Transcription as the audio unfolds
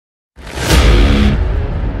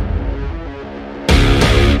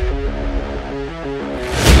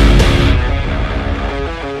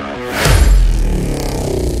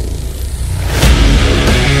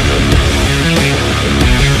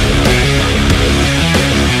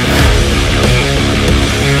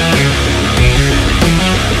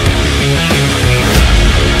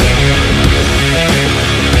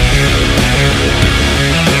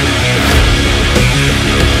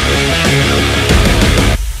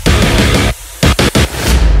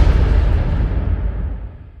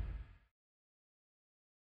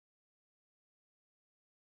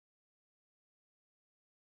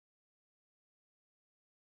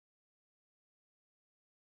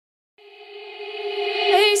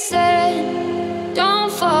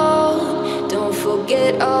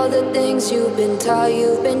forget all the things you've been taught,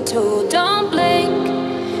 you've been told. Don't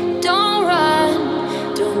blink, don't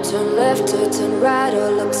run, don't turn left or turn right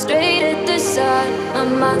or look straight at the sun. My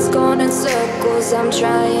mind's going in circles, I'm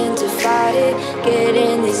trying to fight it,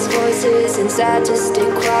 getting these voices inside to stay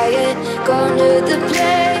quiet. Going to the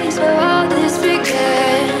place where all this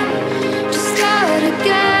began, just start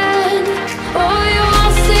again. Oh, you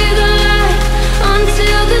won't see the light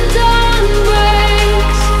until the dawn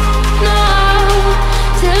breaks. No,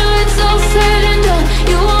 till it's all said and done,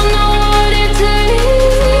 you won't know what it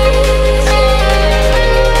takes.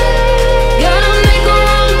 Gotta make a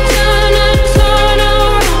wrong turn and turn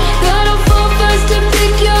around. Gotta fall fast to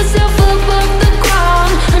pick yourself up off the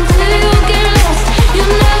ground. Until you get lost,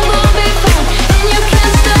 you'll never be found, and you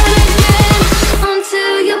can't start again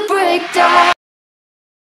until you break down.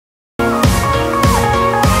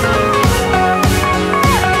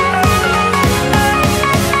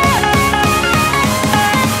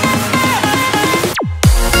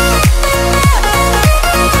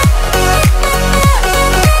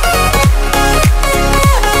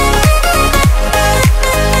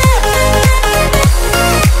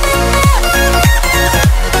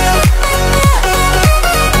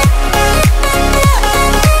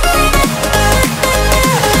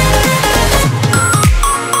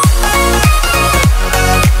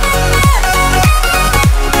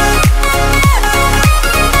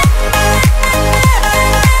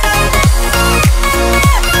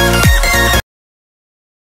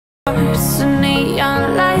 Neon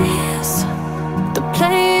lights, they're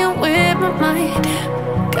playing with my mind.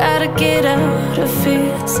 Gotta get out of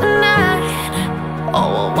here tonight. Oh,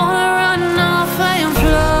 I wanna run off and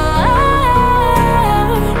fly,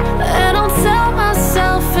 and I'll tell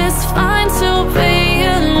myself it's fine to be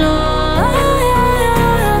alone,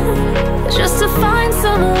 just to find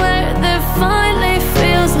somewhere that finally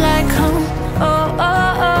feels like home. Oh,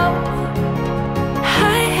 oh, oh.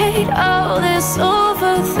 I hate all this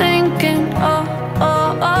overthinking. Oh,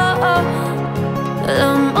 oh, oh, oh.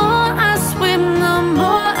 The more I swim, the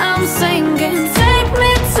more I'm sinking. Take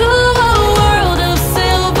me to a world of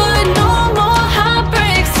silver. No more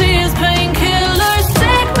heartbreaks, tears, painkillers.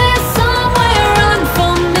 Take me somewhere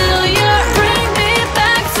unfamiliar. Bring me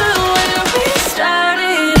back to where we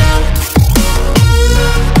started out.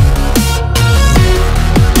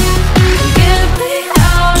 Get me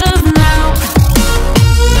out of now,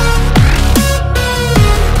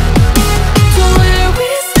 to where we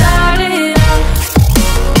started out.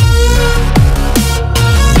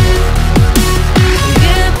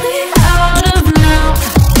 Get me out of now,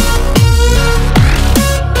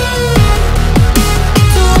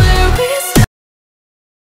 to where we started.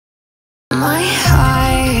 My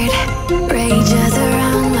heart rages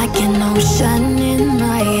around like an ocean in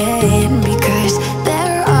my head, because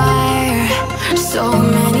there are so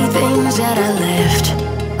many things that I left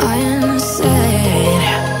unsaid.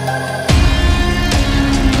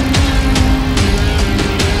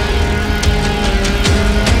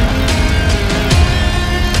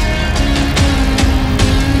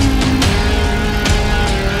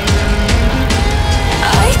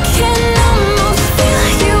 I can almost feel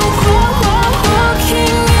you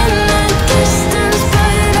walking in the distance,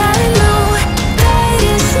 but I know that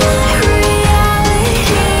it's not reality.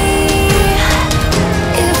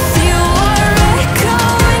 If you are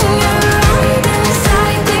echoing around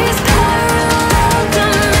inside these parallel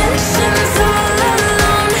dimensions all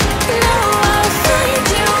alone, know I'll find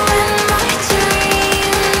you in my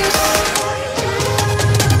dreams.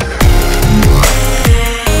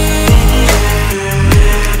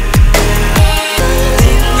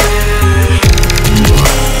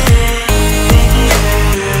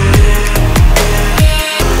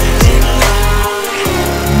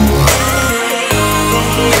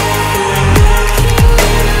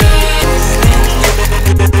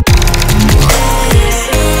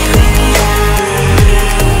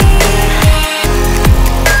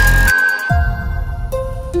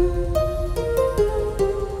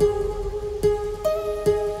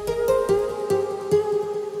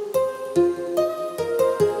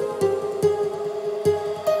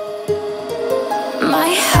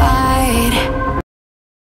 My heart.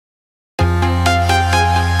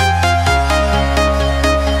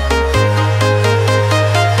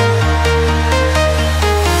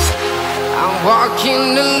 I'm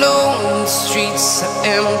walking alone, the streets are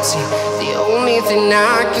empty. The only thing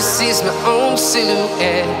I can see is my own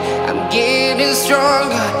silhouette. I'm getting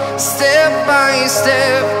stronger, step by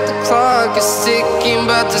step. The clock is ticking,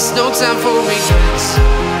 but there's no time for regrets.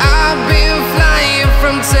 I've been flying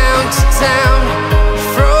from town to town,